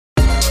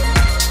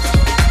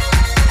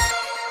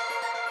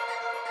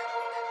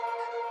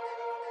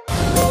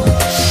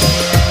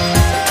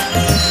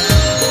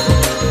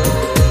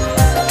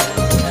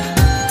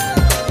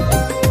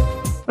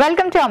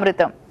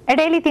Amrutham, a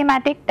daily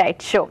thematic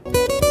diet show.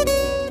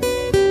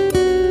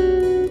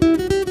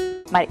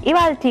 మరి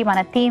ఇవాల్టి మన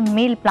థీమ్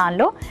మీల్ ప్లాన్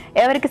లో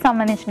ఎవరికి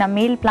సంబంధించిన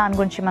మీల్ ప్లాన్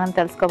గురించి మనం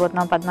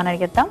తెలుసుకోబోతున్నాం. పద్మని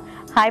అడిగిద్దాం.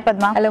 హాయ్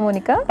పద్మ. హలో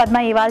మోనికా. పద్మ,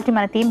 ఇవాల్టి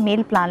మన థీమ్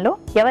మీల్ ప్లాన్ లో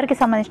ఎవరికి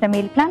సంబంధించిన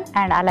మీల్ ప్లాన్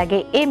అండ్ అలాగే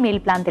ఏ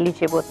మీల్ ప్లాన్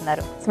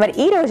తెలియజేయబోతున్నారు? మరి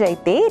ఈ రోజు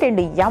అయితే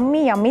రెండు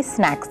యమ్మీ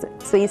స్నాక్స్.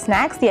 సో ఈ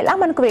స్నాక్స్ ఎలా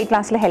మనకు వెయిట్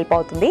లాస్ లో హెల్ప్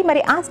అవుతుంది,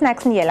 మరి ఆ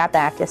స్నాక్స్ ని ఎలా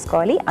తయారు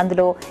చేసుకోవాలి,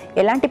 అందులో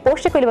ఎలాంటి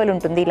పోషక విలువలు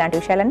ఉంటుంది, ఇలాంటి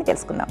విషయాలన్నీ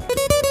తెలుసుకుందాం.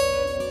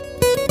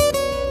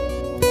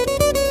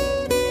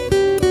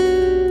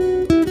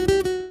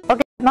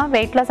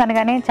 వెయిట్ లాస్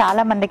అనగానే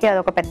చాలా మందికి అది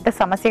ఒక పెద్ద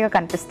సమస్యగా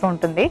కనిపిస్తూ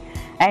ఉంటుంది.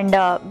 అండ్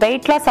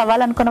వెయిట్ లాస్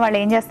అవ్వాలనుకున్న వాళ్ళు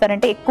ఏం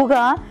చేస్తారంటే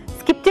ఎక్కువగా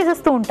స్కిప్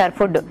చేసేస్తూ ఉంటారు.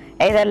 ఫుడ్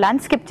ఏదో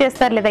లంచ్ స్కిప్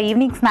చేస్తారు లేదా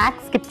ఈవినింగ్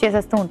స్నాక్స్ స్కిప్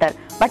చేసేస్తూ ఉంటారు.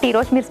 బట్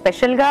ఈరోజు మీరు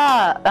స్పెషల్గా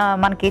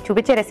మనకి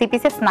చూపించే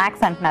రెసిపీసే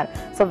స్నాక్స్ అంటున్నారు.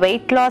 సో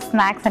వెయిట్ లాస్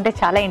స్నాక్స్ అంటే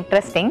చాలా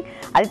ఇంట్రెస్టింగ్.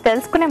 అది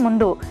తెలుసుకునే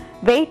ముందు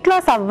వెయిట్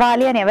లాస్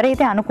అవ్వాలి అని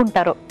ఎవరైతే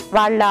అనుకుంటారో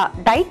వాళ్ళ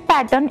డైట్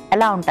ప్యాటర్న్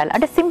ఎలా ఉండాలి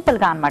అంటే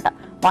సింపుల్గా అనమాట.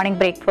 మార్నింగ్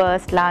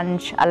బ్రేక్ఫాస్ట్,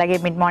 లంచ్, అలాగే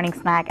mid morning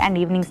snack and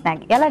evening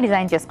snack ఎలా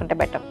డిజైన్ చేసుకుంటే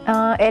బెటర్?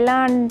 ఎలా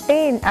అంటే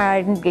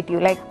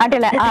అంటే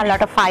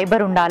లాట్ ఆఫ్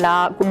ఫైబర్ ఉండాలా,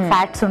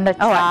 ఫ్యాట్స్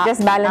ఉండొచ్చు,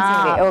 జస్ట్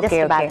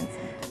బ్యాలెన్స్.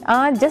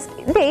 జస్ట్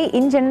అంటే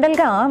ఇన్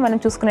జనరల్గా మనం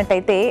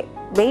చూసుకున్నట్టయితే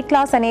వెయిట్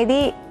లాస్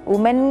అనేది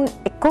ఉమెన్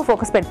ఎక్కువ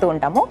ఫోకస్ పెడుతూ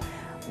ఉంటాము.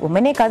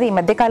 ఉమెనే కాదు, ఈ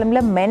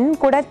మధ్యకాలంలో మెన్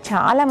కూడా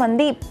చాలా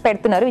మంది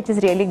పెడుతున్నారు, which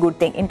is really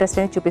good thing. Interest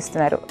అనేది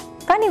చూపిస్తున్నారు.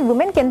 కానీ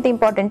ఉమెన్కి ఎంత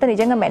ఇంపార్టెంట్,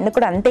 నిజంగా మెన్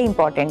కూడా అంతే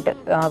ఇంపార్టెంట్.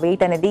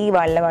 వెయిట్ అనేది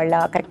వాళ్ళ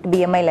కరెక్ట్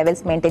BMI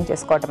లెవెల్స్ మెయింటైన్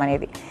చేసుకోవటం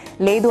అనేది.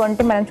 లేదు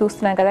అంటే మనం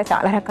చూస్తున్నాం కదా,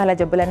 చాలా రకాల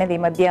జబ్బులు అనేది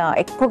ఈ మధ్య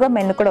ఎక్కువగా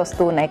మెన్ కూడా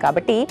వస్తూ ఉన్నాయి.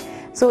 కాబట్టి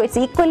so it's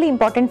equally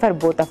important for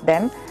both of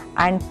them.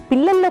 And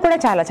పిల్లల్లో కూడా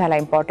చాలా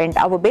ఇంపార్టెంట్.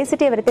 ఆ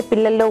ఒబేసిటీ ఎవరైతే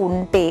పిల్లల్లో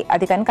ఉంటే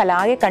అది కనుక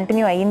అలాగే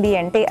కంటిన్యూ అయ్యింది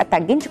అంటే అది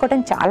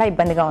తగ్గించుకోవడం చాలా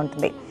ఇబ్బందిగా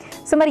ఉంటుంది.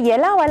 సో మరి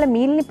ఎలా వాళ్ళ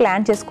మీల్ని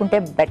ప్లాన్ చేసుకుంటే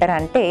బెటర్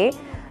అంటే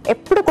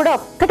ఎప్పుడు కూడా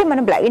ఒక్కటి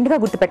మనం బ్లైండ్గా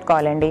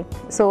గుర్తుపెట్టుకోవాలండి.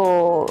 సో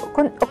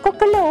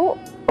ఒక్కొక్కళ్ళు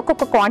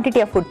ఒక్కొక్క క్వాంటిటీ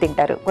ఆఫ్ ఫుడ్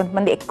తింటారు.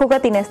 కొంతమంది ఎక్కువగా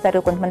తినేస్తారు,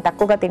 కొంతమంది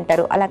తక్కువగా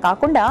తింటారు. అలా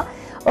కాకుండా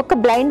ఒక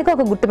బ్లైండ్గా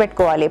ఒక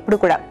గుర్తుపెట్టుకోవాలి ఎప్పుడు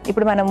కూడా.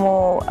 ఇప్పుడు మనము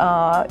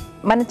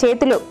మన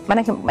చేతిలో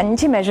మనకి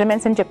మంచి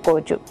మెజర్మెంట్స్ అని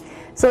చెప్పుకోవచ్చు.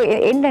 సో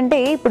ఏంటంటే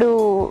ఇప్పుడు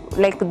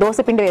లైక్ దోశ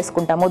పిండి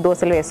వేసుకుంటాము,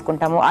 దోశలు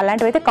వేసుకుంటాము,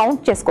 అలాంటివి అయితే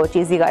కౌంట్ చేసుకోవచ్చు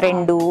ఈజీగా.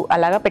 2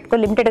 అలాగా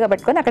పెట్టుకొని లిమిటెడ్గా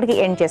పెట్టుకొని అక్కడికి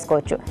ఎండ్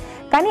చేసుకోవచ్చు.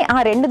 కానీ ఆ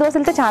 2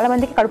 దోశలతో చాలా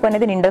మందికి కడుపు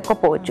అనేది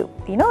నిండకపోవచ్చు.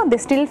 They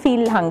still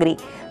feel hungry.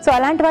 So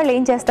అలాంటి వాళ్ళు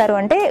ఏం చేస్తారు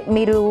అంటే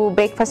మీరు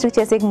బ్రేక్ఫాస్ట్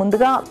చేసే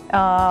ముందుగా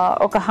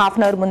ఒక హాఫ్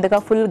అన్ అవర్ ముందుగా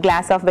full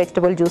glass of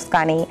vegetable juice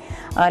కానీ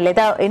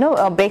లేదా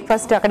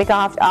బ్రేక్ఫాస్ట్ అక్కడికి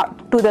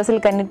 2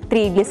 దోశలు కానీ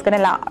 3 ఇడ్లీస్ కానీ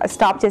అలా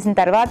స్టాప్ చేసిన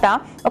తర్వాత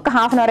ఒక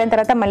హాఫ్ అన్ అవర్ అయిన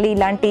తర్వాత మళ్ళీ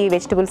ఇలాంటి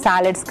వెజిటబుల్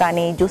సాలెడ్స్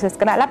కానీ జ్యూసెస్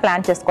కానీ అలా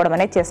ప్లాన్ చేసుకోవడం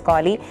అనేది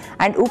చేసుకోవాలి.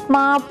 అండ్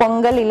ఉప్మా,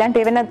 పొంగల్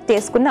ఇలాంటివి ఏమైనా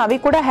చేసుకున్నా అవి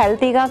కూడా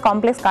హెల్తీగా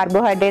కాంప్లెక్స్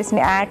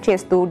కార్బోహైడ్రేట్స్ని యాడ్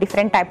చేస్తూ,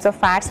 డిఫరెంట్ టైప్స్ ఆఫ్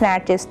ఫ్యాట్స్ని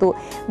యాడ్ చేస్తూ,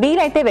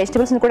 వీలైతే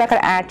వెజిటబుల్స్ని కూడా అక్కడ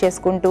యాడ్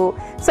చేసుకుంటూ,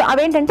 సో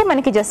అవేంటంటే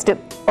మనకి జస్ట్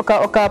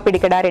ఒక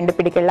పిడికెడ 2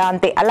 పిడికెళ్ళ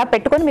అంతే అలా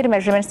పెట్టుకొని మీరు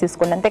మెజర్మెంట్స్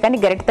తీసుకోండి. అంతేకాని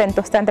గరిటతో ఎంత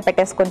వస్తే అంత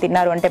పెట్టేసుకొని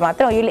తిన్నారు అంటే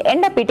మాత్రం you will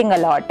end up eating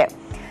a lot.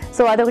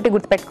 So అదొకటి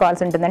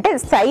గుర్తుపెట్టుకోవాల్సి ఉంటుంది. అంటే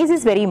సైజ్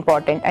ఈజ్ వెరీ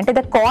ఇంపార్టెంట్. అంటే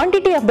the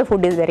quantity of the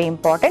food is very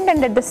important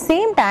and at the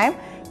same time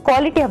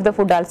quality of the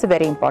food also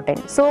very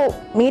important. So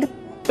మీరు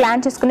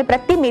plan చేసుకునే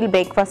ప్రతి meal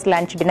breakfast,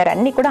 lunch, dinner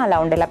అన్నీ కూడా అలా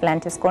ఉండేలా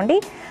ప్లాన్ చేసుకోండి.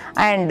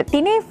 And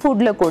తినే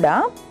ఫుడ్లో కూడా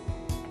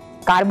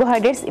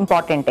కార్బోహైడ్రేట్స్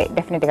ఇంపార్టెంటే,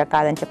 డెఫినెట్గా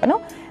కాదని చెప్పను.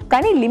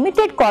 కానీ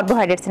లిమిటెడ్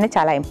కార్బోహైడ్రేట్స్ అనేది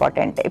చాలా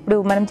ఇంపార్టెంట్. ఇప్పుడు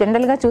మనం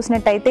జనరల్గా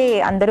చూసినట్టయితే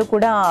అందరూ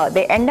కూడా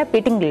they end up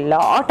eating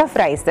lot of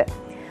rice.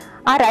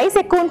 ఆ రైస్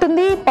ఎక్కువ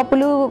ఉంటుంది,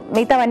 పప్పులు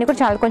మిగతావన్నీ కూడా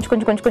చాలా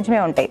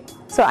కొంచెమే ఉంటాయి.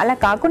 సో అలా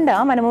కాకుండా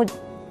మనము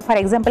ఫర్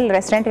ఎగ్జాంపుల్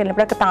రెస్టారెంట్కి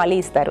వెళ్ళినప్పుడు ఒక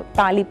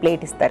థాలీ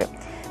ప్లేట్ ఇస్తారు.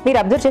 మీరు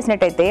అబ్జర్వ్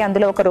చేసినట్టయితే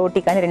అందులో ఒక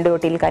రోటీ కానీ 2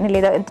 రోటీలు కానీ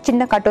లేదా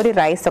చిన్న కటోరీ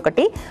రైస్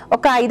ఒకటి,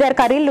 ఒక 5-6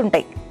 కర్రీలు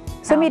ఉంటాయి.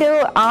 సో మీరు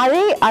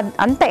అదే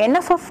అంత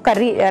ఎనఫ్ ఆఫ్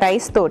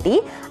రైస్ తోటి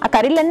ఆ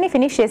కర్రీలన్నీ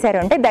ఫినిష్ చేశారు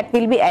అంటే that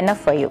will be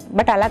enough for you.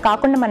 But అలా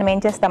కాకుండా మనం ఏం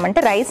చేస్తామంటే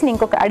రైస్ని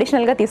ఇంకొక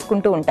అడిషనల్గా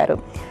తీసుకుంటూ ఉంటారు.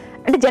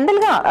 అంటే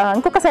జనరల్గా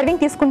ఇంకొక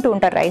సర్వింగ్ తీసుకుంటూ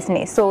ఉంటారు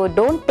రైస్ని. So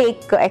don't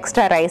take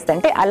extra rice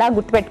అంటే అలా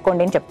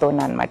గుర్తుపెట్టుకోండి అని చెప్తూ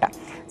ఉన్నాను అనమాట.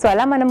 సో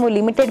అలా మనము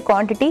limited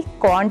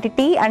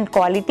quantity and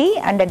quality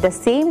and at the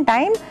same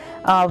time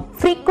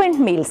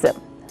frequent meals.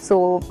 So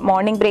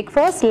morning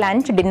breakfast,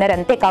 lunch, dinner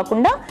అంతే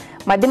కాకుండా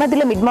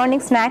మధ్యలో మిడ్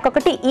మార్నింగ్ స్నాక్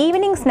ఒకటి,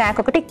 ఈవినింగ్ స్నాక్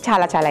ఒకటి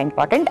చాలా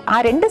ఇంపార్టెంట్. ఆ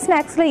 2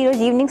 స్నాక్స్లో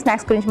ఈరోజు ఈవినింగ్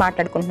స్నాక్స్ గురించి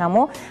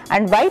మాట్లాడుకుంటున్నాము.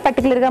 అండ్ వై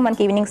పర్టికులర్గా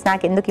మనకి ఈవినింగ్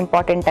స్నాక్ ఎందుకు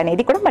ఇంపార్టెంట్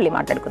అనేది కూడా మళ్ళీ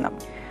మాట్లాడుకుందాం.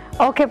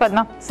 ఓకే పద్మ.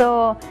 సో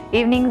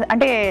ఈవినింగ్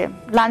అంటే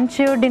లంచ్,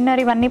 డిన్నర్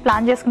ఇవన్నీ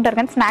ప్లాన్ చేసుకుంటారు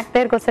కానీ స్నాక్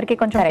దగ్గరికి వచ్చరికి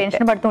కొంచెం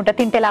టెన్షన్ పడుతూ ఉంటారు,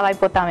 తింటే లావ్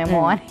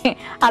అయిపోతామేమో అని.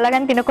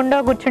 అలాగని తినకుండా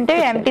కూర్చుంటే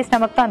ఎంటీ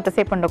స్టమక్తో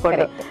అంతసేపు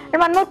ఉండకూడదు.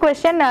 అండ్ 1 మోర్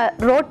క్వశ్చన్,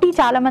 రోటీ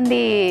చాలా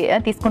మంది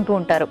తీసుకుంటూ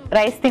ఉంటారు,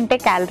 రైస్ తింటే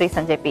క్యాలరీస్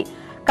అని చెప్పి.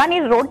 కానీ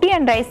రోటీ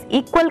అండ్ రైస్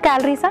ఈక్వల్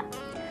క్యాలరీసా?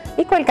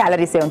 ఈక్వల్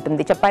క్యాలరీసే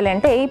ఉంటుంది చెప్పాలి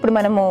అంటే. ఇప్పుడు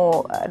మనము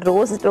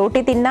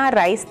రోటీ తిన్నా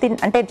రైస్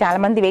అంటే చాలా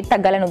మంది వెయిట్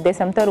తగ్గాలనే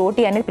ఉద్దేశంతో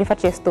రోటీ అనేది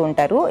ప్రిఫర్ చేస్తూ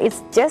ఉంటారు.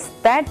 It's just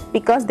that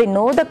because they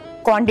know the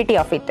quantity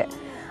of it.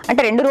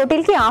 అంటే 2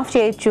 రోటీలకి ఆఫ్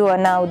చేయొచ్చు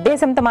అన్న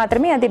ఉద్దేశంతో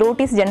మాత్రమే అది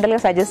రోటీస్ జనరల్గా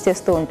సజెస్ట్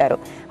చేస్తూ ఉంటారు.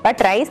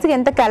 బట్ రైస్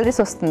ఎంత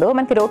క్యాలరీస్ వస్తుందో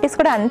మనకి రోటీస్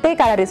కూడా అంతే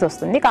క్యాలరీస్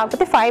వస్తుంది.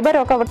 కాకపోతే ఫైబర్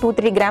ఒక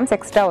 2-3 గ్రామ్స్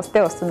ఎక్స్ట్రా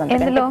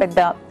వస్తుంది పెద్ద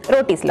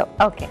రోటీస్ లో.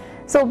 Okay,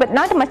 so but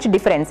not much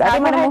difference. అదే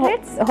మనం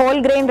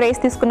హోల్ గ్రెయిన్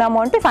రైస్ తీసుకున్నాము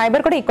అంటే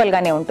ఫైబర్ కూడా ఈక్వల్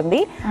గానే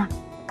ఉంటుంది.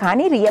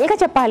 కానీ రియల్గా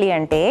చెప్పాలి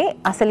అంటే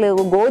అసలు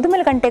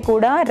గోధుమల కంటే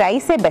కూడా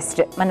రైసే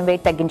బెస్ట్ మనం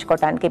వెయిట్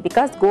తగ్గించుకోవడానికి.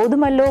 బికాస్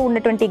గోధుమల్లో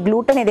ఉన్నటువంటి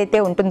గ్లూటెన్ ఏదైతే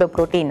ఉంటుందో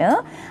ప్రోటీన్,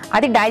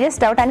 అది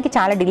డైజెస్ట్ అవడానికి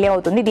చాలా డిలే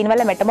అవుతుంది.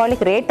 దీనివల్ల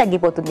మెటబాలిక్ రేట్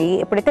తగ్గిపోతుంది.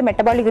 ఎప్పుడైతే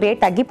మెటబాలిక్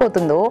రేట్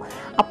తగ్గిపోతుందో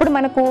అప్పుడు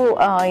మనకు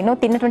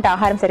తిన్నటువంటి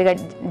ఆహారం సరిగా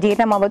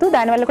జీర్ణం అవ్వదు.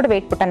 దానివల్ల కూడా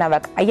వెయిట్ పుట్టన్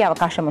అయ్యే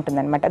అవకాశం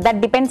ఉంటుంది అనమాట.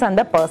 That depends on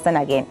the person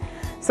again.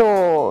 So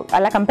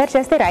అలా కంపేర్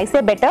చేస్తే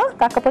రైసే బెటర్.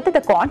 కాకపోతే ద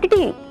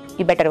క్వాంటిటీ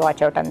ఈ బెటర్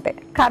వాచ్ అవుట్ అంతే.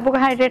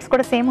 కార్బోహైడ్రేట్స్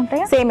కూడా సేమ్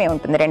ఉంటాయా? సేమే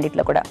ఉంటుంది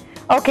రెండిట్లో కూడా.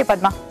 ఓకే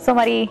పద్మ, సో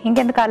మరి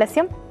ఇంకెందుకు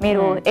ఆలస్యం,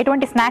 మీరు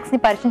ఎటువంటి స్నాక్స్ ని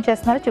పరిచయం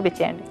చేస్తున్నారో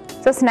చూపించేయండి.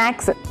 సో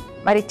స్నాక్స్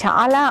మరి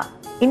చాలా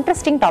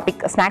ఇంట్రెస్టింగ్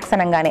టాపిక్. స్నాక్స్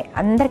అనగానే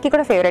అందరికీ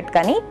కూడా ఫేవరెట్.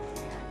 కానీ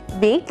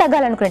వెయిట్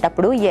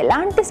తగ్గాలనుకునేటప్పుడు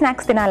ఎలాంటి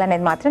స్నాక్స్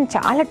తినాలనేది మాత్రం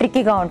చాలా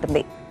ట్రిక్కీగా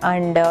ఉంటుంది.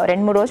 అండ్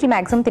 2-3 రోజులు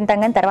మ్యాక్సిమం తింటాం,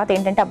 కానీ తర్వాత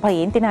ఏంటంటే అబ్బా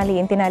ఏం తినాలి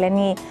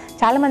అని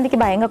చాలా మందికి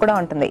భయంగా కూడా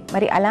ఉంటుంది.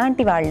 మరి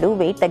అలాంటి వాళ్ళు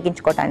వెయిట్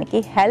తగ్గించుకోవడానికి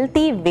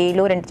హెల్తీ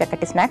వేలో 2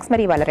 చక్కటి స్నాక్స్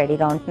మరి ఇవాళ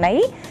రెడీగా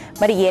ఉంటున్నాయి.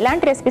 మరి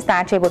ఎలాంటి రెసిపీ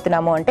స్టార్ట్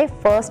చేయబోతున్నాము అంటే,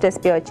 ఫస్ట్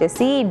రెసిపీ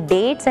వచ్చేసి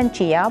డేట్స్ అండ్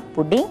చియా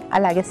పుడ్డింగ్,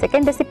 అలాగే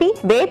second recipe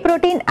whey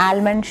protein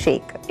almond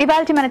Sheikh.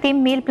 ఇవాళ మన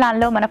టీమ్ మీల్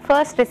ప్లాన్ లో మన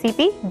first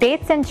recipe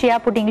dates and chia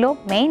pudding లో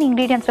మెయిన్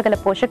ఇంగ్రీడియంట్స్ లో గల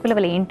పోషక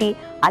విలువలు ఏంటి,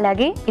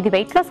 అలాగే ఇది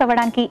వెయిట్ లాస్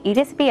అవ్వడానికి ఈ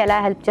రెసిపీ ఎలా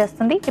హెల్ప్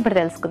చేస్తుంది ఇప్పుడు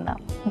తెలుసుకుందాం.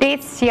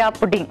 Dates chia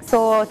pudding. So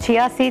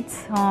chia seeds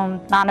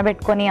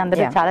నానబెట్టుకొని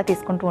అందరూ చాలా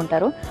తీసుకుంటూ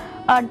ఉంటారు.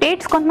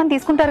 డేట్స్ కొంతమంది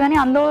తీసుకుంటారు, కానీ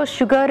అందులో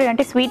షుగర్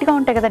అంటే స్వీట్ గా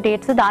ఉంటాయి కదా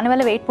డేట్స్,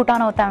 దానివల్ల వెయిట్ పుట్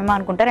ఆన్ అవుతామేమో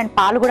అనుకుంటారు. అండ్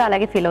పాలు కూడా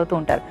అలాగే ఫీల్ అవుతూ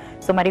ఉంటారు.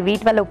 సో మరి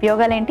వీటి వల్ల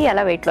ఉపయోగాలు ఏంటి,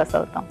 ఎలా వెయిట్ లాస్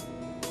అవుతాం?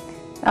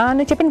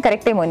 నువ్వు చెప్పింది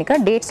కరెక్టే మోనిక.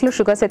 డేట్స్లో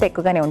షుగర్స్ అయితే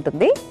ఎక్కువగానే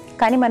ఉంటుంది.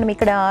 కానీ మనం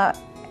ఇక్కడ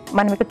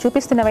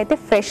చూపిస్తున్నవైతే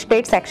ఫ్రెష్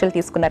డేట్స్ యాక్చువల్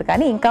తీసుకున్నారు.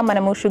 కానీ ఇంకా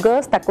మనము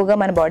షుగర్స్ తక్కువగా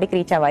మన బాడీకి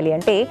రీచ్ అవ్వాలి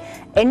అంటే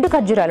ఎండు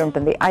ఖర్జూరాలు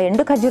ఉంటుంది. ఆ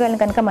ఎండు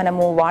ఖర్జూరాలను కనుక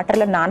మనము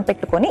వాటర్లో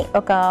నానపెట్టుకొని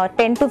ఒక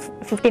 10 to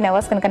 15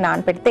 hours కనుక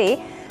నానపెడితే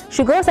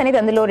షుగర్స్ అనేది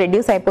అందులో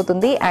రెడ్యూస్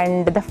అయిపోతుంది.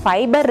 అండ్ ద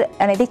ఫైబర్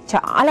అనేది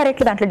చాలా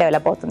రెట్లు దాంట్లో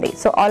డెవలప్ అవుతుంది.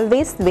 సో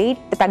ఆల్వేస్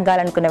వెయిట్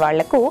తగ్గాలనుకునే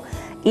వాళ్లకు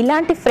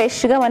ఇలాంటి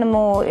ఫ్రెష్గా మనము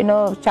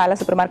చాలా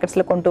సూపర్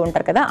మార్కెట్స్లో కొంటూ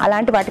ఉంటారు కదా,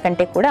 అలాంటి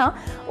వాటికంటే కూడా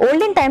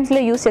ఓల్డెన్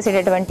టైమ్స్లో యూస్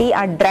చేసేటటువంటి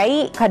ఆ డ్రై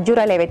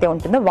ఖర్జూరాలు ఏవైతే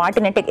ఉంటుందో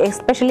వాటిని, అంటే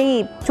ఎస్పెషలీ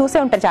చూసే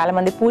ఉంటారు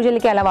చాలామంది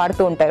పూజలకి అలా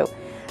వాడుతూ ఉంటారు.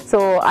 సో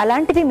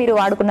అలాంటివి మీరు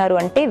వాడుకున్నారు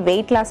అంటే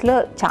వెయిట్ లాస్లో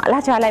చాలా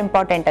చాలా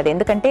ఇంపార్టెంట్ అది.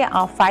 ఎందుకంటే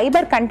ఆ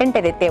ఫైబర్ కంటెంట్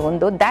ఏదైతే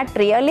ఉందో that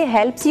really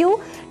helps you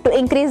to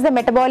increase the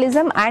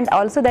metabolism and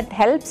also that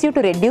helps you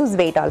to reduce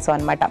weight also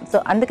అనమాట. సో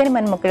అందుకని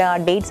మనం ఇక్కడ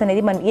డేట్స్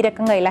అనేది మనం ఈ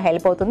రకంగా ఇలా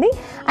హెల్ప్ అవుతుంది.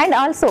 అండ్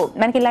ఆల్సో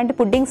మనకి ఇలాంటి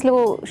పుడ్డింగ్స్లో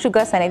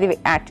షుగర్స్ అనేది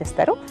యాడ్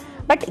చేస్తారు.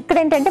 బట్ ఇక్కడ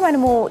ఏంటంటే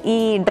మనము ఈ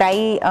డ్రై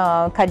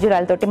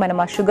ఖర్జూరాలతోటి మనం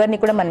ఆ షుగర్ని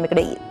కూడా మనం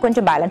ఇక్కడ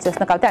కొంచెం బ్యాలెన్స్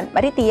చేస్తున్నాం. కాబట్టి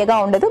మరీ తీయగా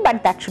ఉండదు,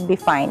 but that should be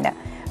fine.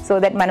 So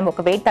that మనం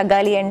ఒక వెయిట్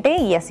తగ్గాలి అంటే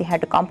yes you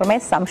have to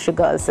compromise some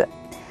sugars.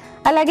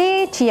 అలాగే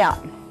చియా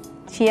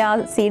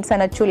సీడ్స్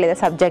అనొచ్చు, లేదా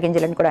సబ్జా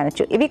గింజలను కూడా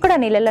అనొచ్చు. ఇవి కూడా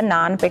నీళ్ళలో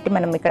నానపెట్టి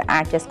మనం ఇక్కడ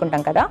యాడ్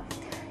చేసుకుంటాం కదా.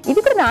 ఇవి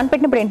కూడా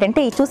నానపెట్టినప్పుడు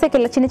ఏంటంటే ఈ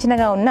చూసేకెళ్ళ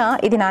చిన్నగా ఉన్న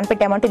ఇది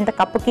నానపెట్టామంటే ఇంత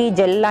కప్పుకి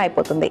జెల్లా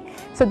అయిపోతుంది.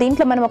 సో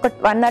దీంట్లో మనం ఒక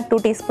 1 or 2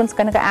 teaspoons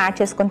కనుక యాడ్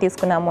చేసుకొని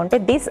తీసుకున్నాము అంటే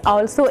this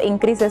also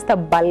increases the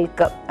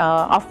bulk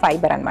of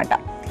fibre అనమాట.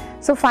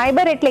 సో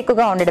ఫైబర్ ఎట్లా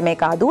ఎక్కువగా ఉండడమే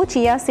కాదు,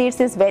 chia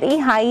seeds is very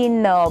high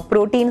in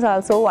proteins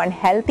also and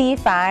healthy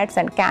fats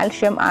and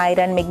calcium,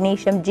 iron,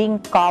 magnesium,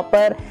 zinc,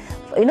 copper,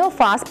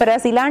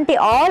 phosphorus, ఇలాంటి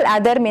all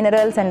other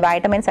minerals and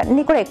vitamins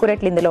అన్నీ కూడా ఎక్కువ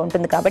రేట్లు ఇందులో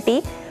ఉంటుంది. కాబట్టి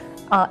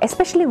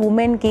ఎస్పెషలీ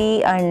ఉమెన్కి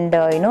అండ్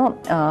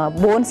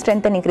బోన్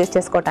స్ట్రెంగ్త్ ఇంక్రీజ్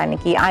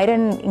చేసుకోవడానికి,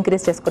 ఐరన్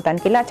ఇంక్రీజ్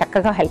చేసుకోవడానికి ఇలా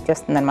చక్కగా హెల్ప్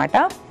చేస్తుంది అనమాట.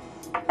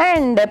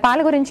 అండ్ పాల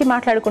గురించి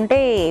మాట్లాడుకుంటే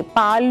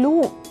పాలు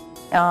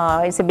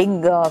it's a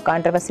big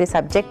controversy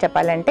subject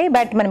చెప్పాలంటే.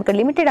 బట్ మనం ఇక్కడ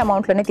లిమిటెడ్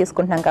అమౌంట్లోనే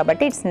తీసుకుంటున్నాం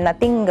కాబట్టి ఇట్స్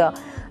నథింగ్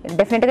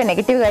డెఫినెట్గా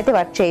నెగిటివ్గా అయితే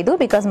వర్క్ చేయదు,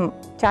 బికాస్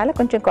చాలా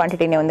కొంచెం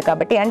క్వాంటిటీనే ఉంది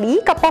కాబట్టి. అండ్ ఈ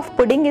cup of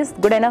pudding is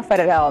good enough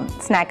for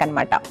snack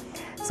అనమాట.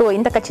 సో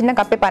ఇంత చిన్న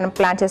కప్పే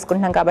ప్లాన్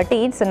చేసుకుంటున్నాం కాబట్టి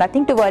it's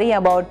nothing to worry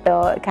about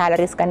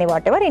calories కానీ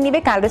వాట్ ఎవర్.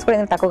 ఎనీవే క్యాలరీస్ కూడా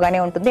ఇందులో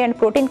తక్కువగానే ఉంటుంది అండ్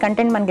ప్రోటీన్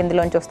కంటెంట్ మనకి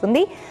ఇందులోంచి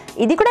వస్తుంది.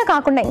 ఇది కూడా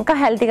కాకుండా ఇంకా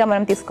హెల్తీగా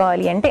మనం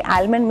తీసుకోవాలి అంటే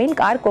almond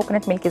milk are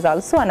coconut milk is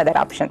also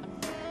another option.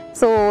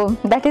 So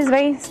that is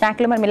why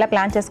స్నాక్లో మనం ఇలా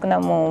ప్లాన్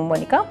చేసుకున్నాము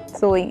మోనిక.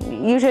 సో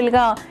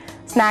యూజువల్గా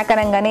స్నాక్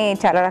అనగానే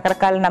చాలా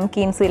రకరకాల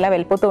నమ్కీన్స్ ఇలా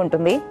వెళ్ళిపోతూ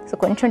ఉంటుంది. సో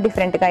కొంచెం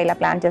డిఫరెంట్గా ఇలా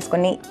ప్లాన్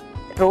చేసుకొని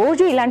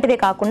రోజు ఇలాంటిదే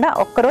కాకుండా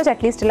ఒక్కరోజు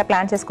అట్లీస్ట్ ఇలా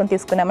ప్లాన్ చేసుకొని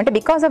తీసుకున్నామంటే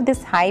because of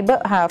this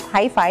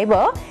high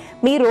fibre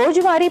మీ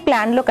రోజువారీ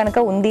ప్లాన్లో కనుక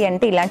ఉంది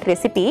అంటే ఇలాంటి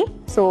రెసిపీ,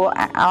 సో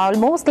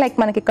ఆల్మోస్ట్ లైక్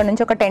మనకి ఇక్కడ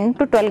నుంచి ఒక 10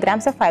 to 12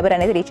 grams ఆఫ్ ఫైబర్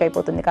అనేది రీచ్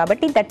అయిపోతుంది.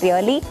 కాబట్టి that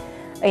really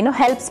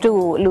helps to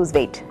lose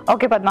weight.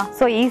 Okay Padma,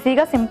 so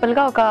ఈజీగా సింపుల్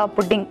గా ఒక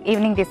పుడ్డింగ్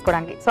ఈవినింగ్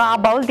తీసుకోవడానికి సో ఆ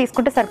బౌల్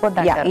తీసుకుంటే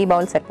సరిపోద్ది. ఈ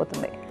బౌల్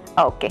సరిపోతుంది.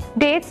 ఓకే,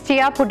 డేట్స్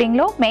చియా పుడ్డింగ్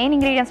లో మెయిన్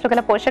ఇంగ్రీడియంట్స్ లో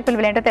గల పోషక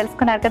విలువలు ఏంటో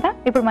తెలుసుకున్నారు కదా.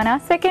 ఇప్పుడు మన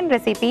second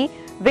recipe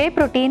whey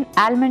protein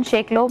almond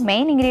Sheikh లో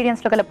మెయిన్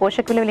ఇంగ్రీడియంట్స్ లో గల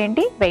పోషక విలువలు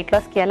ఏంటి, వెయిట్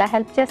లాస్ కి ఎలా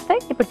హెల్ప్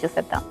చేస్తాయి ఇప్పుడు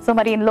చూసేద్దాం. సో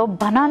మరి ఇందులో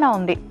బనానా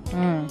ఉంది.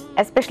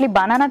 ఎస్పెషలీ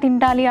బనానా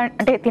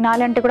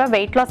తినాలి అంటే కూడా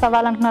వెయిట్ లాస్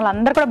అవ్వాలనుకున్న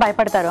వాళ్ళందరూ కూడా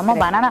భయపడతారు. అమ్మ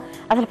బనానా,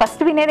 అసలు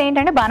ఫస్ట్ వినేది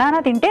ఏంటంటే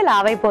బనానా తింటే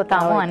లావ్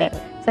అయిపోతాము అని.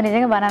 సో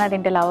నిజంగా బనానా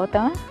తింటే లావ్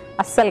అవుతామా?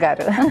 అస్సలు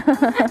గారు.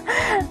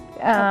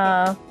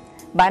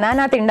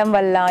 బనానా తినడం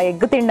వల్ల,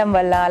 ఎగ్ తినడం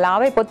వల్ల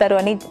లావ్ అయిపోతారు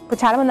అని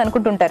చాలా మంది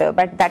అనుకుంటుంటారు.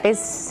 But that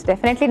is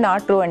definitely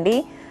not true అండి.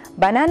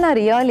 బనానా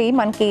రియలీ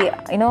మనకి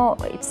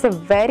it's a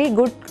very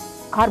good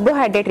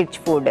carbohydrate rich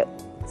food.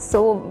 So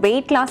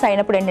weight loss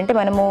అయినప్పుడు ఏంటంటే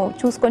మనము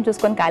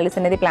చూసుకొని క్యాలరీస్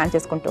అనేది ప్లాన్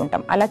చేసుకుంటూ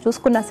ఉంటాం. అలా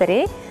చూసుకున్నా సరే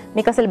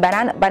మీకు అసలు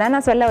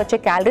బనానాస్ వల్ల వచ్చే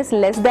క్యాలరీస్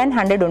లెస్ దాన్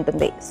 100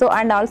 ఉంటుంది. So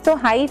and also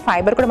high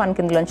fibre కూడా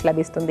మనకి ఇందులోంచి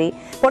లభిస్తుంది.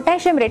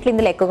 పొటాషియం రేట్లు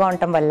ఇందులో ఎక్కువగా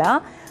ఉండటం వల్ల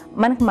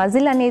మనకు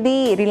మజిల్ అనేది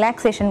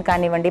రిలాక్సేషన్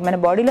కానివ్వండి, మన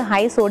బాడీలో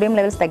హై సోడియం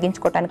లెవెల్స్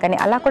తగ్గించుకోవటానికి కానీ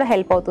అలా కూడా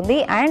హెల్ప్ అవుతుంది.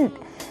 అండ్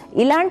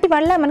ఇలాంటి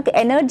వల్ల మనకి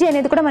ఎనర్జీ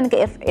అనేది కూడా మనకి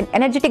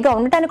ఎనర్జెటిక్గా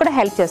ఉండటానికి కూడా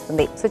హెల్ప్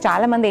చేస్తుంది. సో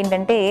చాలామంది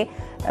ఏంటంటే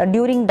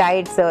డ్యూరింగ్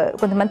డైట్స్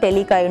కొంతమంది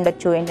తెలియక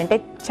ఉండొచ్చు, ఏంటంటే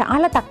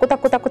చాలా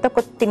తక్కువ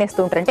తినేస్తూ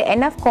ఉంటారు. అంటే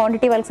ఎనఫ్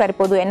క్వాంటిటీ వాళ్ళకి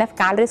సరిపోదు, ఎనఫ్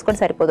క్యాలరీస్ కూడా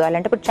సరిపోదు,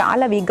 అలాంటప్పుడు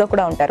చాలా వీక్గా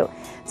కూడా ఉంటారు.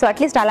 సో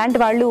అట్లీస్ట్ అలాంటి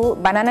వాళ్ళు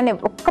బనానాని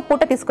ఒక్క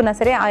పూట తీసుకున్నా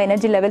సరే ఆ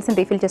ఎనర్జీ లెవెల్స్ని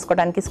రీఫిల్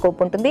చేసుకోవడానికి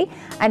స్కోప్ ఉంటుంది.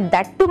 అండ్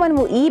దట్ టు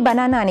మనము ఈ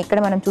బనానాని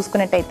ఇక్కడ మనం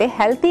చూసుకున్నట్టయితే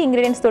హెల్తీ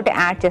ఇంగ్రీడియంట్స్ తోటి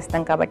యాడ్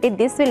చేస్తాం కాబట్టి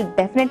this will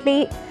definitely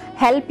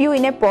help you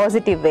in a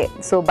positive way.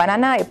 So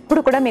banana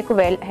ఎప్పుడు కూడా మీకు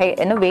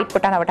వెయిట్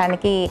పుట్టాన్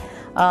అవ్వడానికి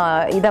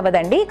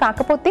ఇదవ్వదండి.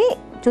 కాకపోతే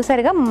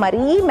చూసారుగా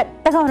మరీ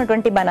మెత్తగా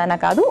ఉన్నటువంటి బనానా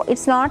కాదు,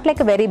 it's not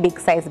like very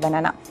big size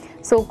banana.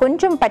 So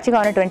కొంచెం పచ్చిగా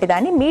ఉన్నటువంటి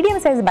దాన్ని మీడియం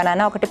సైజ్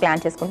బనానా ఒకటి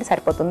ప్లాన్ చేసుకుంటే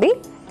సరిపోతుంది.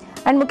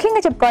 అండ్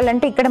ముఖ్యంగా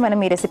చెప్పుకోవాలంటే ఇక్కడ మనం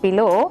ఈ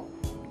రెసిపీలో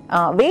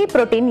వే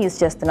ప్రోటీన్ యూజ్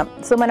చేస్తున్నాం.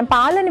 సో మనం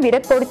పాలను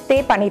విరగొడితే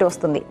పనీర్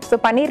వస్తుంది. సో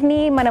పనీర్ని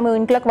మనము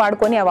ఇంట్లోకి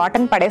వాడుకొని ఆ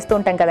వాటర్ని పడేస్తూ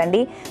ఉంటాం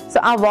కదండి. సో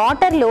ఆ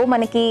వాటర్లో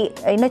మనకి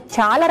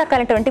చాలా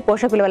రకాలైనటువంటి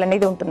పోషక విలువలు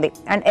అనేది ఉంటుంది.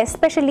 And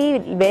especially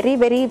very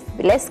very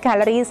less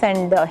calories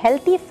and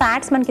healthy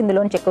fats మనకి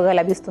ఇందులోంచి ఎక్కువగా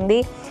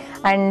లభిస్తుంది.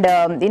 అండ్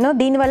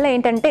దీనివల్ల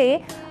ఏంటంటే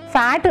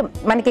ఫ్యాట్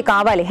మనకి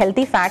కావాలి,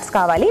 హెల్తీ ఫ్యాట్స్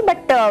కావాలి,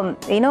 బట్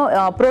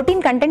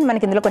ప్రోటీన్ కంటెంట్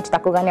మనకి ఇందులో కొంచెం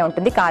తక్కువగానే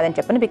ఉంటుంది, కాదని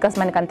చెప్పను, బికాస్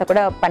మనకి అంతా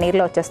కూడా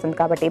పనీర్లో వచ్చేస్తుంది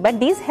కాబట్టి. బట్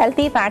దీస్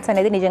హెల్తీ ఫ్యాట్స్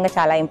అనేది నిజంగా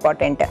చాలా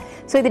ఇంపార్టెంట్.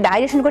 సో ఇది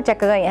డైజెషన్ కూడా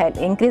చక్కగా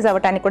ఇంక్రీజ్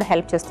అవ్వడానికి కూడా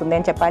హెల్ప్ చేస్తుంది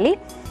అని చెప్పాలి.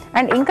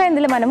 అండ్ ఇంకా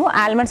ఇందులో మనము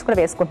ఆల్మండ్స్ కూడా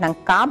వేసుకుంటున్నాం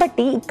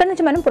కాబట్టి ఇక్కడ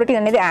నుంచి మనం ప్రోటీన్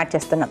అనేది యాడ్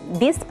చేస్తున్నాం.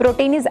 This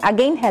protein is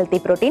again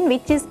healthy protein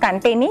which is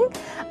containing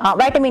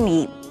vitamin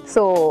E.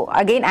 So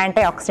again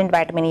anti oxidant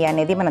vitamin E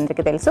అనేది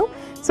మనందరికీ తెలుసు.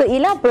 సో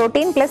ఇలా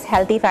ప్రోటీన్ ప్లస్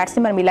హెల్తీ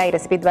ఫ్యాట్స్ని మనం ఇలా ఈ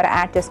రెసిపీ ద్వారా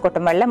యాడ్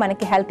చేసుకోవడం వల్ల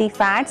మనకి healthy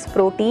fats,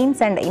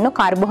 proteins and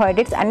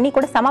carbohydrates అన్నీ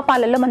కూడా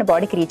సమపాలల్లో మన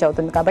బాడీకి రీచ్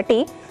అవుతుంది. కాబట్టి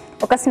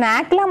ఒక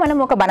స్నాక్లా మనం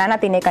ఒక బనానా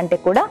తినే కంటే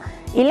కూడా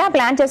ఇలా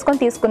ప్లాన్ చేసుకొని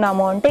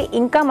తీసుకున్నాము అంటే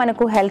ఇంకా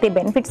మనకు హెల్తీ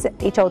బెనిఫిట్స్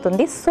రీచ్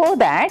అవుతుంది. సో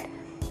దాట్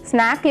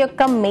స్నాక్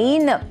యొక్క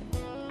మెయిన్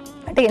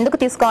అంటే ఎందుకు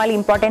తీసుకోవాలి,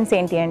 ఇంపార్టెన్స్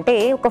ఏంటి అంటే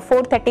ఒక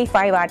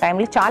 4:35 ఆ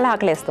టైంలో చాలా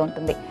ఆకలేస్తూ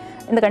ఉంటుంది.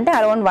 ఎందుకంటే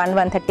అరౌండ్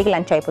 1-1:30కి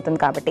లంచ్ అయిపోతుంది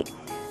కాబట్టి.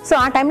 సో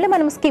ఆ టైంలో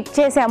మనం స్కిప్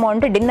చేసాము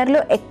అంటే డిన్నర్లో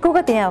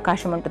ఎక్కువగా తినే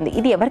అవకాశం ఉంటుంది.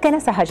 ఇది ఎవరికైనా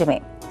సహజమే.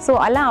 సో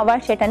అలా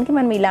అవాయిడ్ చేయడానికి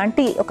మనం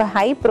ఇలాంటి ఒక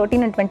హై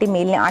ప్రోటీన్ అటువంటి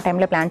మీల్ని ఆ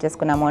టైంలో ప్లాన్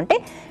చేసుకున్నాము అంటే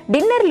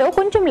డిన్నర్లో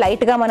కొంచెం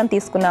లైట్గా మనం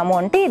తీసుకున్నాము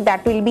అంటే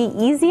that will be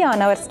easy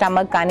on hour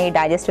stomach కానీ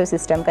డైజెస్టివ్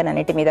సిస్టమ్ కానీ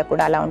అన్నిటి మీద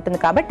కూడా అలా ఉంటుంది.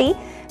 కాబట్టి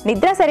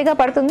నిద్ర సరిగా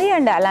పడుతుంది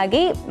అండ్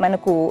అలాగే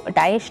మనకు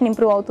డైజెషన్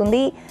ఇంప్రూవ్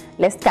అవుతుంది,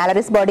 లెస్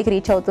క్యాలరీస్ బాడీకి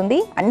రీచ్ అవుతుంది,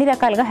 అన్ని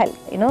రకాలుగా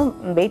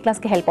వెయిట్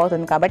లాస్కి హెల్ప్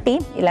అవుతుంది. కాబట్టి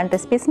ఇలాంటి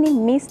రెసిపీస్ని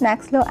మీ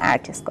స్నాక్స్లో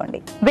యాడ్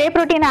చేసుకోండి. వే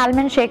ప్రోటీన్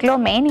ఆల్మండ్ షేక్ లో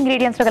మెయిన్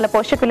ఇంగ్రీడియంట్స్ గల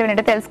పోషక విలువలు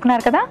ఏంటో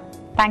తెలుసుకున్నారు కదా.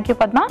 Thank you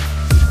Padma.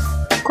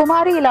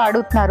 కుమారి ఇలా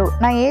అడుగుతున్నారు,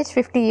 నా ఏజ్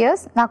 50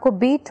 years, నాకు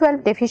B12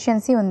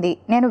 డెఫిషియన్సీ ఉంది,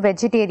 నేను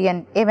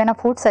వెజిటేరియన్, ఏమైనా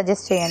ఫుడ్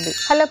సజెస్ట్ చేయండి.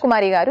 హలో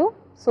కుమారి గారు.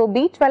 సో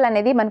B12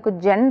 అనేది మనకు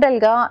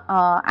జనరల్గా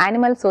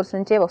యానిమల్ సోర్స్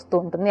నుంచే వస్తూ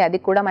ఉంటుంది. అది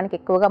కూడా మనకి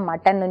ఎక్కువగా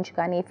మటన్ నుంచి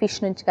కానీ ఫిష్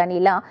నుంచి కానీ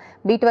ఇలా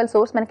B12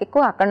 సోర్స్ మనకి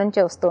ఎక్కువ అక్కడ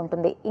నుంచే వస్తూ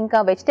ఉంటుంది. ఇంకా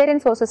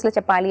వెజిటేరియన్ సోర్సెస్లో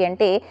చెప్పాలి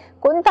అంటే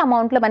కొంత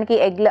అమౌంట్లో మనకి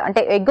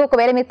అంటే ఎగ్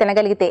ఒకవేళ మీరు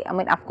తినగలిగితే, I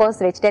mean of course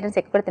vegetarians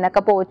ఎక్కువ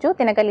తినకపోవచ్చు,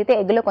 తినగలిగితే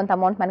ఎగ్లో కొంత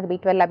అమౌంట్ మనకి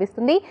B12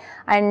 లభిస్తుంది.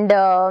 అండ్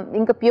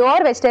ఇంకా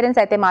ప్యూర్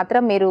వెజిటేరియన్స్ అయితే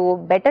మాత్రం మీరు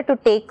బెటర్ టు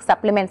టేక్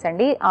సప్లిమెంట్స్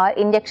అండి,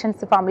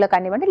 ఇంజెక్షన్స్ ఫామ్లో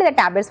కానివ్వండి లేదా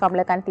టాబ్లెట్స్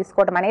ఫామ్లో కానీ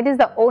తీసుకోవడం అనేది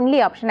is the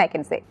only option I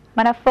can say.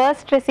 మన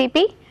first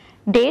recipe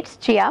dates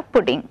chia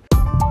pudding.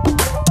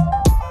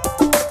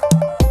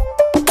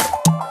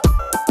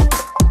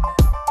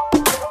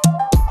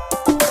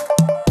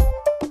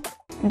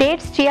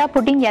 Dates chia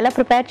pudding ఎలా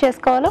ప్రిపేర్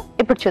చేసుకోవాలో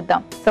ఇప్పుడు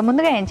చూద్దాం. సో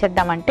ముందుగా ఏం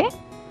చేద్దామంటే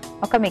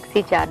ఒక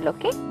మిక్సీ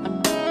జార్లోకి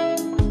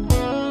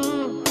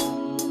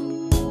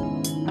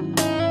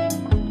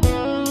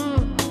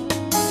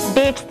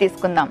డేట్స్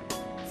తీసుకుందాం.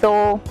 సో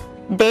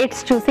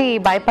డేట్స్ చూసి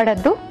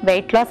భయపడద్దు,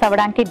 వెయిట్ లాస్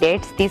అవ్వడానికి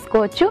డేట్స్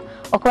తీసుకోవచ్చు.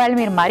 ఒకవేళ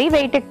మీరు మరీ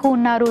వెయిట్ ఎక్కువ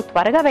ఉన్నారు,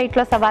 త్వరగా వెయిట్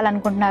లాస్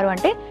అవ్వాలనుకుంటున్నారు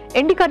అంటే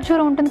ఎండు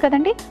ఖర్జూరం ఉంటుంది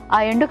కదండి, ఆ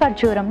ఎండు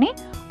ఖర్జూరంని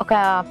ఒక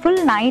ఫుల్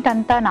నైట్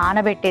అంతా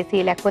నానబెట్టేసి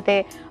లేకపోతే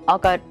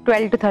ఒక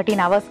 12 to 13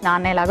 hours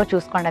నానేలాగా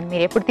చూసుకోండి. అది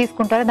మీరు ఎప్పుడు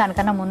తీసుకుంటారో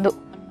దానికన్నా ముందు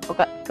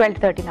ఒక 12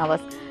 to 13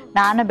 hours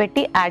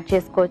నానబెట్టి యాడ్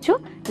చేసుకోవచ్చు.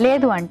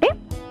 లేదు అంటే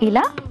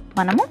ఇలా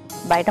మనము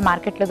బయట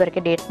మార్కెట్లో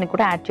దొరికే డేట్స్ని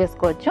కూడా యాడ్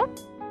చేసుకోవచ్చు.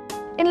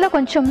 ఇందులో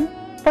కొంచెం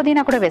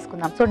పుదీనా కూడా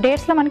వేసుకుందాం. సో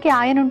డేట్స్లో మనకి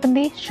ఆయన్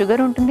ఉంటుంది,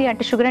 షుగర్ ఉంటుంది.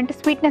 అంటే షుగర్ అంటే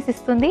స్వీట్నెస్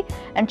ఇస్తుంది.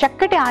 అండ్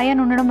చక్కటి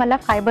ఆయన్ ఉండడం వల్ల,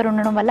 ఫైబర్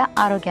ఉండడం వల్ల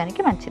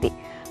ఆరోగ్యానికి మంచిది.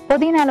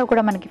 పుదీనాలో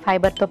కూడా మనకి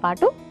ఫైబర్తో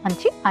పాటు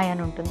మంచి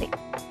ఆయన్ ఉంటుంది.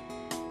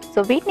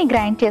 సో వీటిని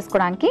గ్రైండ్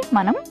చేసుకోవడానికి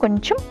మనం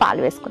కొంచెం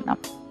పాలు వేసుకుందాం.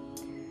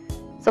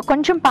 సో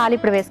కొంచెం పాలు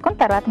ఇప్పుడు వేసుకొని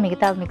తర్వాత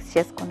మిగతా మిక్స్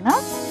చేసుకుందాం.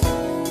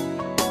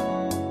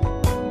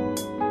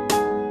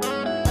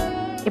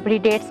 ఇప్పుడు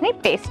ఈ డేట్స్ని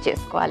పేస్ట్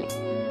చేసుకోవాలి.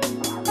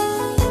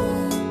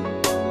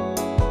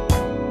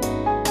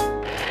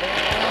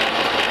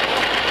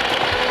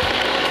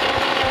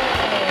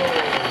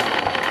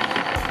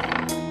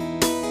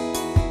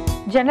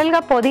 జనరల్గా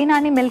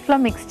పుదీనాని మిల్క్లో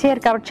మిక్స్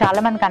చేయరు కాబట్టి చాలా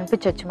మందికి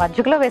అనిపించవచ్చు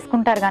మజ్జిగలో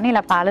వేసుకుంటారు కానీ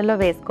ఇలా పాలలో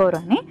వేసుకోరు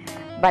అని.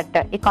 బట్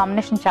ఈ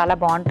కాంబినేషన్ చాలా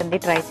బాగుంటుంది,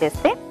 ట్రై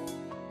చేస్తే.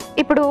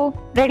 ఇప్పుడు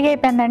రెడీ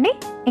అయిపోయిందండి.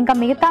 ఇంకా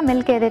మిగతా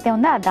మిల్క్ ఏదైతే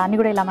ఉందో దాన్ని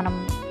కూడా ఇలా మనం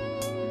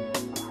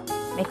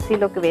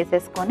మిక్సీలోకి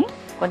వేసేసుకొని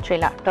కొంచెం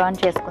ఇలా టర్న్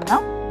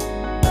చేసుకుందాం.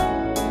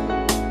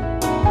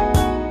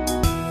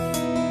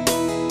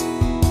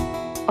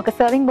 ఒక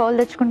సర్వింగ్ బౌల్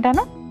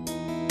తెచ్చుకుంటాను.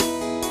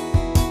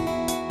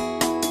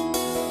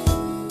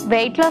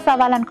 వెయిట్ లాస్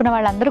అవ్వాలనుకున్న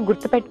వాళ్ళందరూ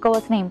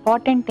గుర్తుపెట్టుకోవాల్సిన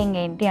ఇంపార్టెంట్ థింగ్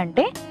ఏంటి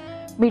అంటే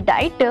మీ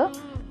డైట్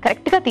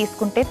కరెక్ట్గా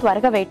తీసుకుంటే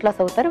త్వరగా వెయిట్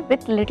లాస్ అవుతారు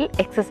విత్ లిటిల్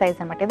ఎక్సర్సైజ్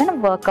అనమాట. ఏదైనా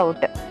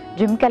వర్కౌట్,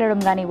 జిమ్కి వెళ్ళడం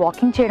కానీ,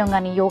 వాకింగ్ చేయడం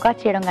కానీ, యోగా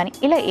చేయడం కానీ,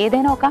 ఇలా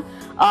ఏదైనా ఒక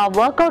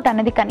వర్కౌట్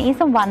అనేది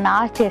కనీసం 1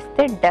 అవర్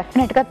చేస్తే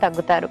డెఫినెట్గా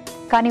తగ్గుతారు.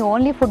 కానీ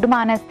ఓన్లీ ఫుడ్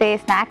మానేస్తే,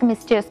 స్నాక్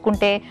మిస్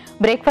చేసుకుంటే,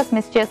 బ్రేక్ఫాస్ట్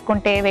మిస్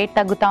చేసుకుంటే వెయిట్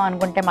తగ్గుతాం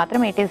అనుకుంటే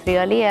మాత్రం it is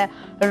really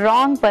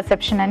wrong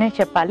perception అనే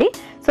చెప్పాలి.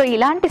 సో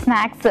ఇలాంటి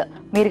స్నాక్స్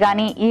మీరు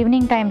కానీ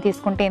ఈవినింగ్ టైం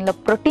తీసుకుంటే ఇందులో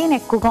ప్రోటీన్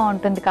ఎక్కువగా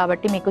ఉంటుంది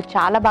కాబట్టి మీకు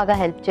చాలా బాగా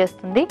హెల్ప్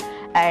చేస్తుంది.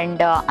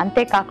 అండ్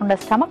అంతేకాకుండా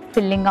స్టమక్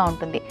ఫిల్లింగ్గా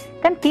ఉంటుంది.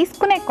 కానీ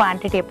తీసుకునే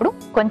క్వాంటిటీ ఎప్పుడు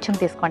కొంచెం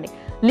తీసుకోండి.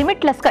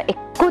 లిమిట్లెస్గా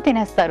ఎక్కువ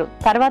తినేస్తారు,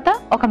 తర్వాత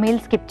ఒక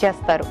మీల్ స్కిప్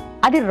చేస్తారు,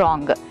 అది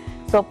రాంగ్.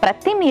 సో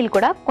ప్రతి మీల్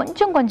కూడా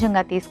కొంచెం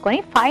కొంచెంగా తీసుకొని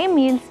 5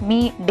 మీల్స్ మీ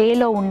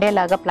డేలో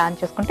ఉండేలాగా ప్లాన్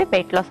చేసుకుంటే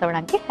వెయిట్ లాస్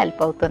అవ్వడానికి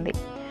హెల్ప్ అవుతుంది.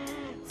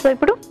 సో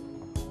ఇప్పుడు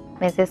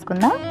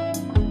వేసేసుకుందాం.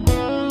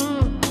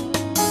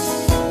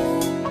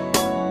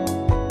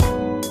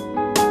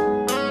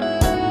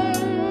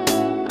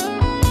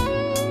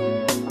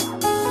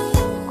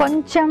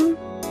 కొంచెం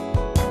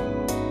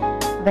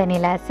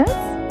వెనిలా ఎసెన్స్,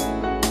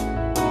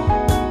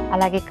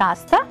 అలాగే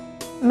కాస్త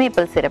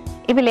మేపుల్ సిరప్.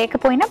 ఇవి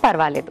లేకపోయినా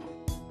పర్వాలేదు,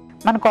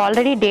 మనకు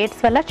ఆల్రెడీ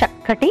డేట్స్ వల్ల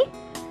చక్కటి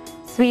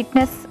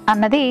స్వీట్నెస్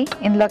అన్నది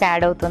ఇందులోకి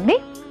యాడ్ అవుతుంది.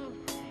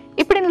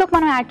 ఇప్పుడు ఇందులోకి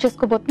మనం యాడ్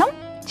చేసుకోబోతున్నాం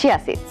చియా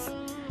సీడ్స్.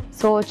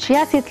 సో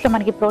చియా సీడ్స్లో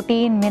మనకి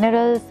ప్రోటీన్,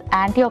 మినరల్స్,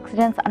 యాంటీ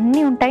ఆక్సిడెంట్స్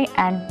అన్నీ ఉంటాయి.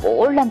 అండ్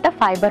బోల్డ్ అంతా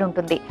ఫైబర్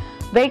ఉంటుంది.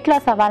 వెయిట్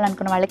లాస్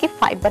అవ్వాలనుకున్న వాళ్ళకి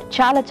ఫైబర్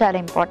చాలా చాలా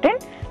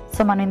ఇంపార్టెంట్.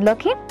 సో మనం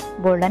ఇందులోకి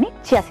బోల్డ్ అని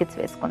చియా సీడ్స్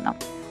వేసుకుందాం.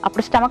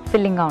 అప్పుడు స్టమక్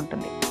ఫిల్లింగ్గా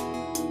ఉంటుంది.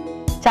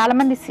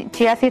 చాలామంది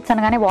చియా సీడ్స్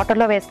అనగానే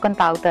వాటర్లో వేసుకొని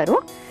తాగుతారు.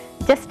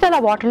 జస్ట్ అలా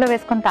వాటర్లో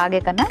వేసుకొని తాగే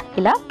కన్నా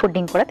ఇలా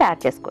పుడ్డింగ్ కూడా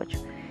తయారు చేసుకోవచ్చు.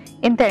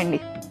 ఇంతే అండి.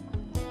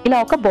 ఇలా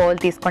ఒక బౌల్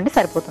తీసుకోండి,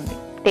 సరిపోతుంది.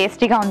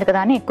 టేస్టీగా ఉంది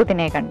కదా అని ఎక్కువ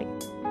తినేయకండి,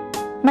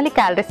 మళ్ళీ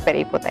క్యాలరీస్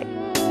పెరిగిపోతాయి.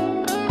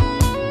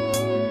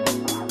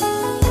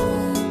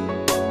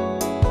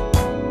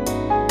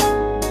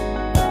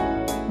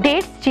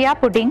 డేట్స్ చియా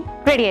పుడ్డింగ్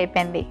రెడీ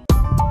అయిపోయింది.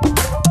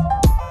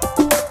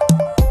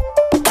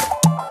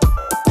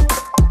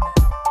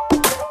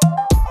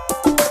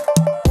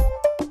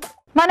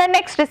 మన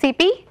next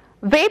recipe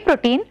whey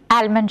protein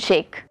almond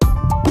Sheikh.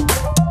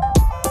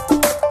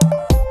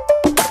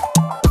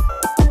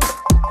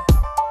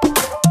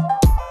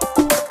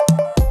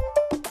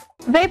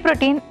 Whey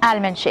protein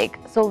almond Sheikh.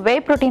 So whey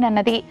protein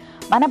అన్నది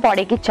మన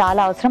బాడీకి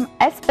చాలా అవసరం.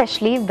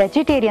 ఎస్పెషలీ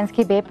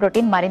వెజిటేరియన్స్కి వే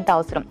ప్రోటీన్ మరింత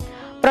అవసరం.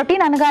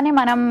 ప్రోటీన్ అనగానే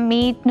మనం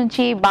మీట్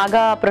నుంచి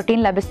బాగా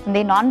ప్రోటీన్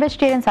లభిస్తుంది. నాన్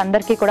వెజిటేరియన్స్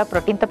అందరికీ కూడా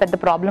ప్రోటీన్తో పెద్ద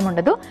ప్రాబ్లం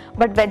ఉండదు.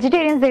 బట్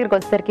వెజిటేరియన్స్ దగ్గరికి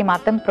వచ్చేసరికి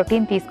మాత్రం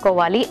ప్రోటీన్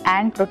తీసుకోవాలి.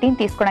 అండ్ ప్రోటీన్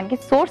తీసుకోవడానికి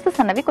సోర్సెస్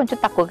అన్నవి కొంచెం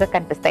తక్కువగా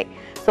కనిపిస్తాయి.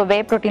 సో వే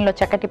ప్రోటీన్లో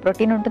చక్కటి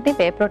ప్రోటీన్ ఉంటుంది.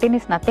 Whey protein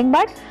is nothing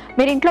but,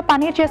 మీరు ఇంట్లో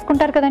పనీర్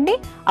చేసుకుంటారు కదండి,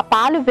 ఆ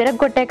పాలు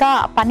విరగొట్టాక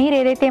పనీర్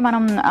ఏదైతే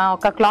మనం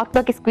ఒక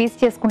క్లాత్లోకి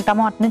స్క్వీజ్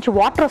చేసుకుంటామో అటు నుంచి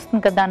వాటర్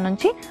వస్తుంది కదా, దాని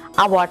నుంచి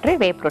ఆ వాటరే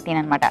వే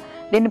ప్రోటీన్ అనమాట.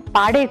 దీన్ని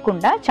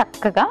పాడేయకుండా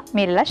చక్కగా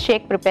మీరు ఇలా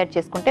షేక్ ప్రిపేర్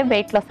చేసుకుంటే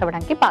వెయిట్ లాస్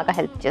అవ్వడానికి బాగా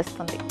హెల్ప్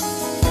చేస్తుంది.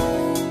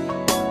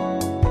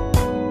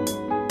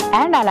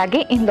 అండ్ అలాగే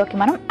ఇందులోకి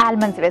మనం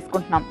ఆల్మండ్స్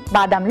వేసుకుంటున్నాం.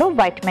 బాదాంలో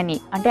వైటమిన్ E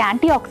అంటే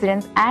యాంటీ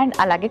ఆక్సిడెంట్స్ అండ్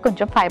అలాగే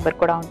కొంచెం ఫైబర్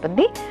కూడా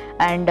ఉంటుంది.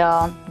 And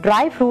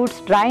dry fruits,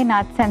 dry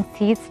nuts and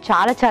seeds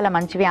చాలా చాలా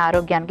మంచివి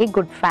ఆరోగ్యానికి.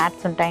 గుడ్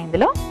ఫ్యాట్స్ ఉంటాయి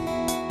ఇందులో.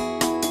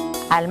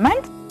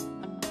 ఆల్మండ్స్.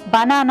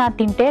 బనానా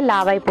తింటే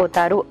లావ్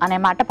అయిపోతారు అనే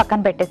మాట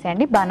పక్కన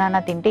పెట్టేసేయండి. బనానా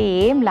తింటే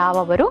ఏం లావ్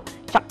అవ్వరు.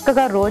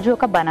 చక్కగా రోజు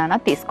ఒక బనానా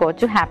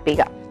తీసుకోవచ్చు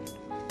హ్యాపీగా.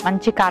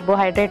 మంచి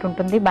కార్బోహైడ్రేట్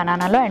ఉంటుంది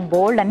బనానాలో అండ్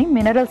బోల్డ్ అని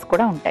మినరల్స్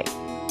కూడా ఉంటాయి.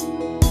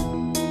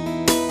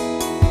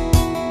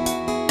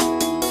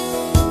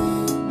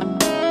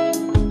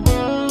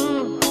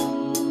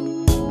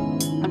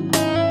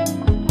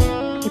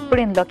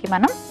 ఇప్పుడు ఇందులోకి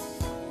మనం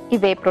ఈ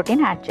వే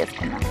ప్రోటీన్ యాడ్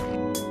చేసుకుందాం.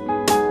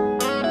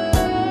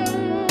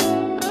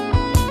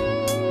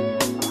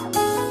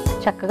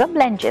 చక్కగా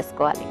బ్లెండ్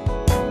చేసుకోవాలి.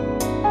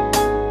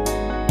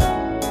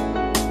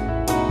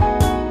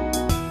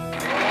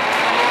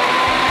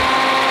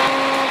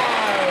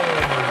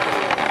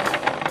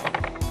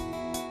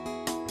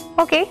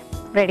 ఓకే,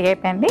 రెడీ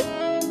అయిపోయింది.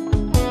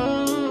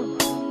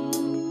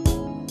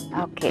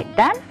 Okay,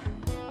 done.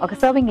 ఒక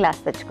సర్వింగ్ గ్లాస్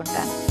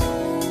తెచ్చుకుంటాను.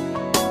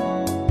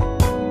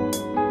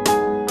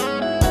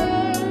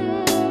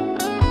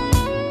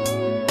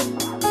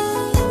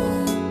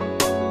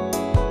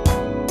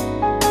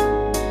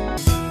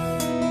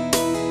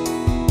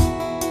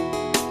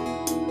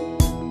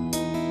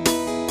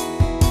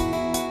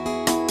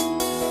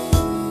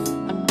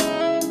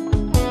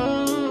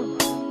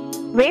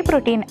 Whey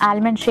protein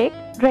almond Sheikh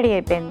ready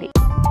అయిపోయింది.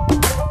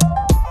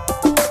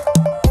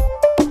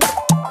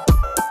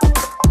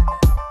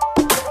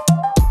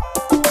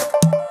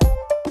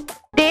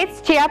 డేట్స్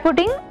చియా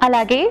పుడింగ్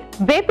అలాగే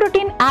వే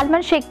ప్రోటీన్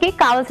ఆల్మండ్ షేక్ కి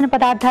కావలసిన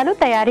పదార్థాలు,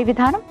 తయారీ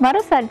విధానం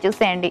మరోసారి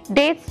చూసేయండి.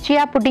 డేట్స్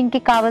చియా పుడింగ్ కి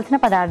కావలసిన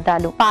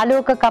పదార్థాలు: పాలు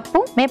 1 కప్పు,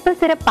 మేపుల్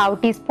సిరప్ పావు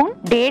tea spoon,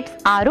 dates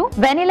 6,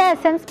 vanilla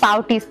essence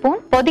పావు టీ స్పూన్,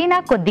 పుదీనా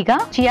కొద్దిగా,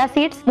 చియా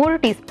సీడ్స్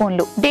 3 టీ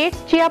స్పూన్లు.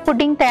 డేట్స్ చియా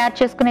పుడింగ్ తయారు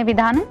చేసుకునే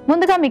విధానం: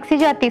 ముందుగా మిక్సీ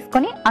జార్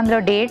తీసుకొని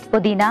అందులో డేట్స్,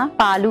 పుదీనా,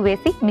 పాలు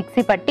వేసి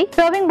మిక్సీ పట్టి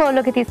సర్వింగ్ బౌల్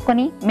లోకి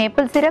తీసుకొని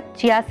మేపుల్ సిరప్,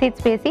 చియా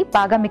సీడ్స్ వేసి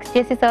బాగా మిక్స్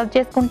చేసి సర్వ్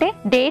చేసుకుంటే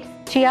dates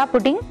chia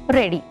pudding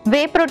ready. Whey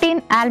protein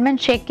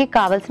almond Sheikh కి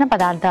కావలసిన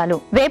పదార్థాలు: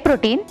 వే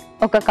ప్రోటీన్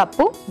 1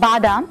 కప్పు,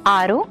 బాదాం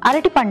 6,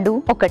 అరటిపండు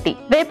 1.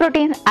 వే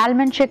ప్రోటీన్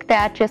ఆల్మండ్ షేక్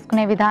తయారు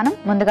చేసుకునే విధానం: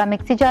 ముందుగా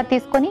మిక్సీ జార్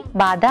తీసుకొని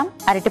బాదాం,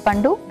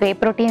 అరటిపండు, వే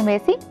ప్రోటీన్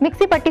వేసి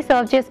మిక్సీ పట్టి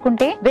సర్వ్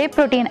చేసుకుంటే whey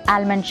protein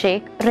almond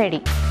Sheikh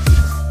ready.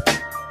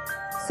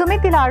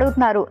 Sumit ఇలా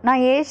అడుగుతున్నారు, నా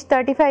ఏజ్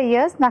 35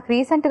 years, నాకు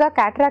రీసెంట్ గా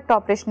క్యాటరాక్ట్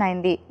ఆపరేషన్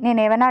అయింది,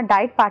 నేను ఏమైనా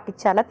డైట్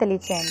పాటించాలా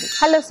తెలియచేయండి.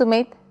 Hello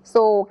Sumit,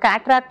 so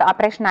cataract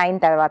operation అయిన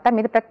తర్వాత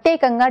మీరు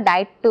ప్రత్యేకంగా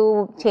డైట్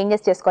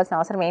చేంజెస్ చేసుకోవాల్సిన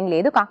అవసరం ఏం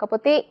లేదు.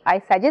 కాకపోతే I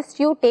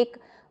suggest you take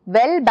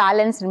well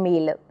balanced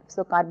meal.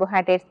 So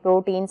carbohydrates,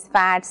 proteins,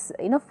 fats,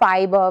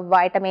 fibre,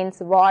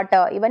 vitamins,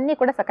 water ఇవన్నీ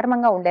కూడా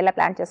సక్రమంగా ఉండేలా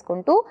ప్లాన్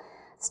చేసుకుంటూ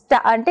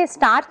అంటే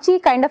స్టార్చీ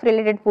కైండ్ ఆఫ్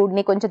రిలేటెడ్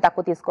ఫుడ్ని కొంచెం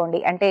తక్కువ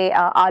తీసుకోండి. అంటే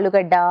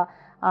ఆలుగడ్డ,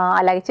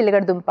 అలాగే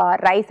చిల్లిగడ్డ దుంప,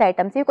 రైస్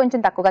ఐటమ్స్ ఇవి కొంచెం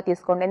తక్కువగా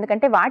తీసుకోండి.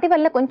 ఎందుకంటే వాటి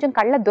వల్ల కొంచెం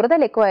కళ్ళ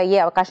దురదలు ఎక్కువ అయ్యే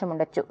అవకాశం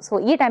ఉండొచ్చు. సో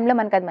ఈ టైంలో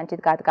మనకు అది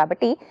మంచిది కాదు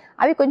కాబట్టి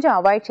అవి కొంచెం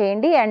అవాయిడ్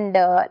చేయండి. అండ్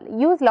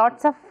యూజ్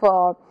లాట్స్ ఆఫ్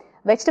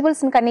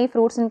వెజిటబుల్స్ని కానీ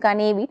ఫ్రూట్స్ని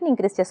కానీ వీటిని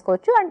ఇంక్రీజ్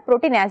చేసుకోవచ్చు. And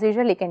protein as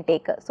usual you can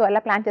take. So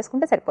అలా ప్లాన్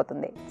చేసుకుంటే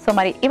సరిపోతుంది. సో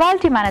మరి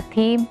ఇవాల్టి మన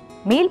థీమ్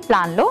మీల్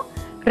ప్లాన్లో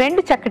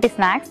 2 చక్కటి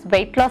స్నాక్స్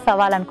వెయిట్ లాస్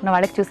అవ్వాలనుకున్న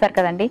వాళ్ళకి చూసారు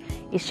కదండి.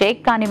 ఈ షేక్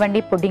కానివ్వండి,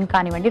 పుడ్డింగ్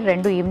కానివ్వండి,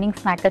 2 ఈవినింగ్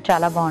స్నాక్గా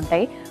చాలా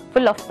బాగుంటాయి.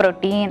 ఫుల్ ఆఫ్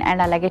ప్రోటీన్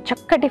అండ్ అలాగే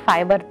చక్కటి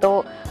ఫైబర్తో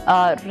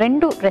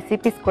 2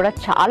 రెసిపీస్ కూడా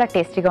చాలా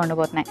టేస్టీగా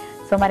ఉండబోతున్నాయి.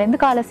 సో మరి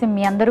ఎందుకు ఆలస్యం,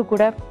 మీ అందరూ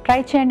కూడా ట్రై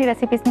చేయండి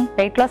రెసిపీస్ని.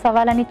 వెయిట్ లాస్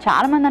అవ్వాలని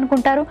చాలామంది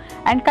అనుకుంటారు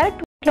అండ్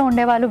కరెక్ట్ వెయిట్లో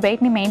ఉండేవాళ్ళు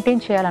వెయిట్ని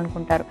మెయింటైన్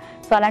చేయాలనుకుంటారు.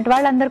 సో అలాంటి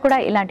వాళ్ళందరూ కూడా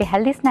ఇలాంటి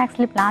హెల్దీ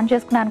స్నాక్స్ని ప్లాన్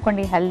చేసుకుని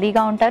అనుకోండి,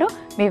 హెల్దీగా ఉంటారు,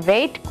 మీ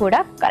వెయిట్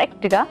కూడా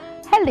కరెక్ట్గా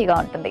హెల్దీగా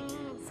ఉంటుంది.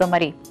 సో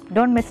మరి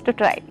డోంట్ మిస్ టు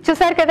ట్రై.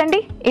 చూసారు కదండి,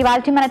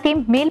 ఇవాల్టి మన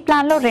థీమ్ మీల్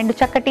ప్లాన్ లో 2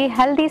 చక్కటి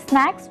హెల్దీ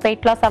స్నాక్స్.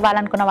 వెయిట్ లాస్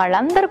అవ్వాలనుకున్న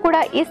వాళ్ళందరూ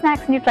కూడా ఈ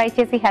స్నాక్స్ ని ట్రై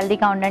చేసి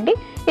హెల్దీగా ఉండండి.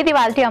 ఇది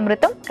ఇవాల్టి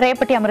అమృతం.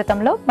 రేపటి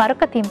అమృతంలో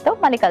మరొక థీమ్ తో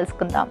మళ్ళీ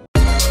కలుసుకుందాం.